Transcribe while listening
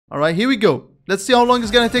Alright, here we go. Let's see how long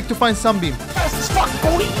it's gonna take to find Sunbeam. Fast as fuck,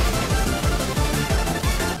 Boney!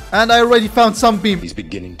 And I already found Sunbeam. He's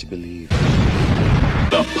beginning to believe.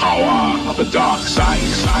 The power of the dark side.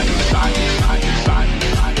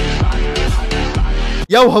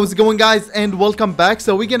 Yo, how's it going, guys, and welcome back.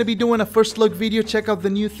 So we're gonna be doing a first look video, check out the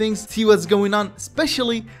new things, see what's going on,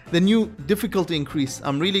 especially the new difficulty increase.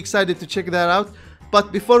 I'm really excited to check that out.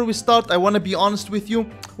 But before we start, I want to be honest with you.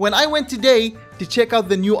 When I went today to check out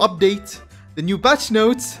the new update, the new patch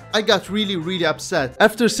notes, I got really upset.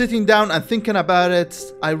 After sitting down and thinking about it,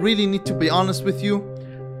 I really need to be honest with you.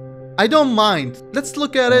 I don't mind. Let's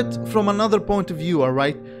look at it from another point of view,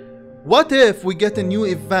 alright? What if we get a new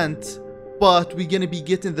event, but we're gonna be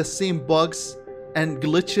getting the same bugs and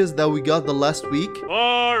glitches that we got the last week?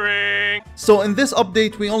 Boring! So in this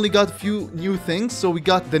update, we only got a few new things. So we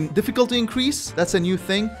got the difficulty increase, that's a new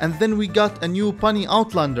thing. And then we got a new punny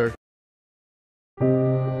outlander.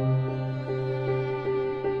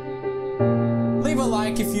 Leave a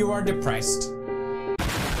like if you are depressed.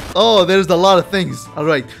 Oh, there's a lot of things.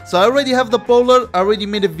 Alright, so I already have the polar. I already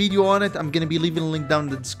made a video on it. I'm gonna be leaving a link down in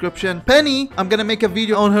the description. Penny, I'm gonna make a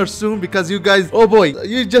video on her soon because you guys, oh boy,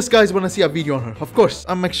 you just guys want to see a video on her. Of course,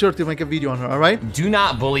 I'll make sure to make a video on her, alright? Do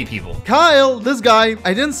not bully people. Kyle, this guy,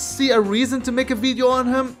 I didn't see a reason to make a video on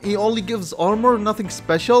him. He only gives armor, nothing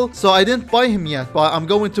special. So I didn't buy him yet, but I'm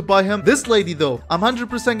going to buy him. This lady though, I'm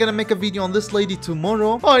 100% gonna make a video on this lady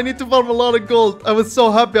tomorrow. Oh, I need to farm a lot of gold. I was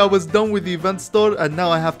so happy I was done with the event store and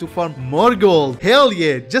now I have to farm more gold. Hell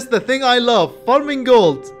yeah, just the thing I love, farming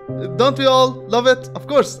gold. Don't we all love it? Of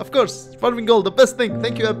course, farming gold, the best thing.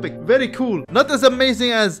 Thank you, Epic. Very cool. Not as amazing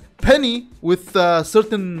as Penny with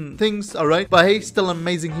certain things, alright, but hey, still an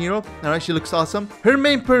amazing hero. Alright, she looks awesome. Her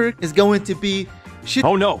main perk is going to be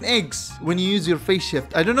eggs when you use your phase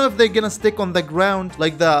shift. I don't know if they're gonna stick on the ground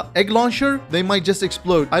like the egg launcher. They might just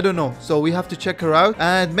explode. I don't know. So we have to check her out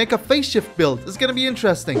and make a phase shift build. It's gonna be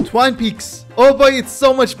interesting. Twine peaks. Oh boy, it's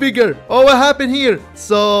so much bigger. Oh, what happened here?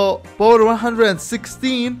 So power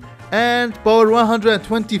 116 and power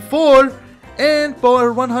 124 and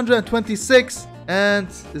power 126. And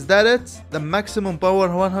is that it? The maximum power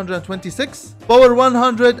 126? Power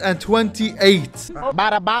 128.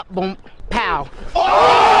 Bada bop boom. Pow.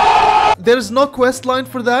 There's no quest line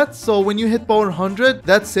for that, so when you hit power 100,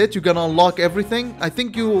 that's it. You're gonna unlock everything. I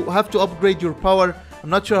think you have to upgrade your power. I'm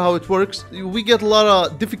not sure how it works. We get a lot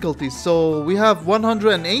of difficulties. So we have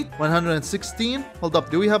 108, 116. Hold up,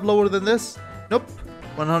 do we have lower than this? Nope.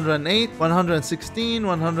 108, 116,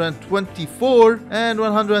 124, and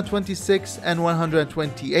 126, and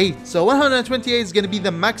 128. So 128 is gonna be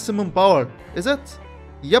the maximum power, is it?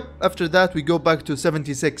 Yep, after that we go back to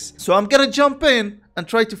 76. So I'm gonna jump in and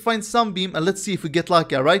try to find Sunbeam and let's see if we get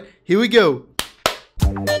lucky, alright? Here we go.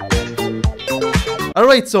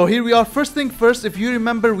 Alright, so here we are. First thing first, if you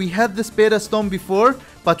remember, we had this beta stone before,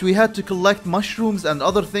 but we had to collect mushrooms and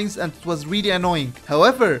other things and it was really annoying.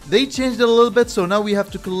 However, they changed it a little bit, so now we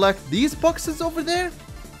have to collect these boxes over there.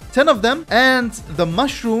 10 of them, and the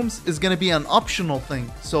mushrooms is gonna be an optional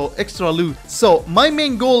thing, so extra loot. So my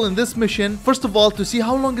main goal in this mission, first of all, to see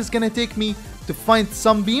how long it's gonna take me to find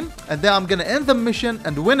Sunbeam, and then I'm gonna end the mission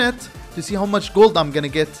and win it to see how much gold I'm gonna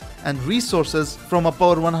get and resources from a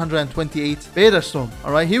power 128 beta stone.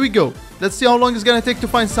 All right, here we go. Let's see how long it's gonna take to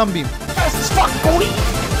find Sunbeam. Fast as fuck, Boney!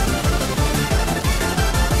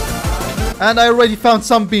 And I already found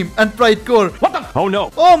Sunbeam and Pride Core. What the? Oh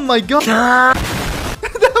no! Oh my god!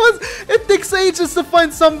 It takes ages to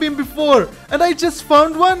find Sunbeam before, and I just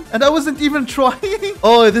found one and I wasn't even trying.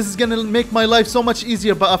 Oh, this is gonna make my life so much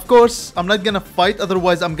easier, but of course I'm not gonna fight,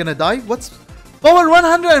 otherwise I'm gonna die. What's power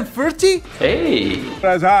 130? Hey,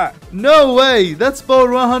 that's hot. No way, that's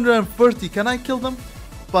power 130. Can I kill them?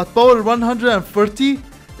 But power 130,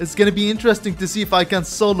 it's gonna be interesting to see if I can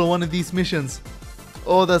solo one of these missions.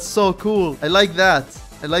 Oh, that's so cool. I like that.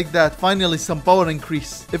 I like that. Finally, some power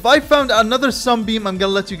increase. If I found another Sunbeam, I'm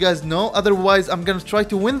gonna let you guys know. Otherwise, I'm gonna try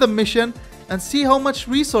to win the mission and see how much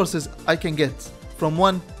resources I can get from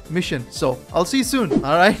one mission. So, I'll see you soon.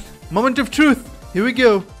 Alright? Moment of truth. Here we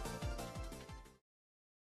go.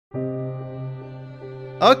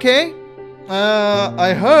 Okay.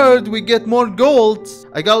 I heard we get more gold.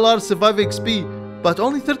 I got a lot of survive XP, but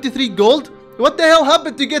only 33 gold? What the hell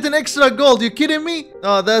happened to get an extra gold? You kidding me?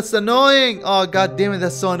 Oh, that's annoying. Oh, god damn it,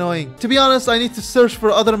 that's so annoying. To be honest, I need to search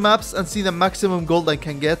for other maps and see the maximum gold I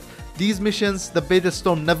can get. These missions, the beta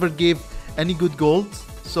stone never gave any good gold.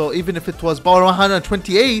 So even if it was power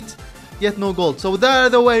 128, yet no gold. So with that out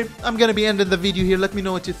of the way, I'm gonna be ending the video here. Let me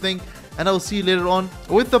know what you think, and I will see you later on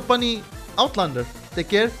with the bunny outlander. Take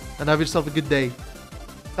care and have yourself a good day.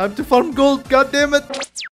 Time to farm gold, god damn it.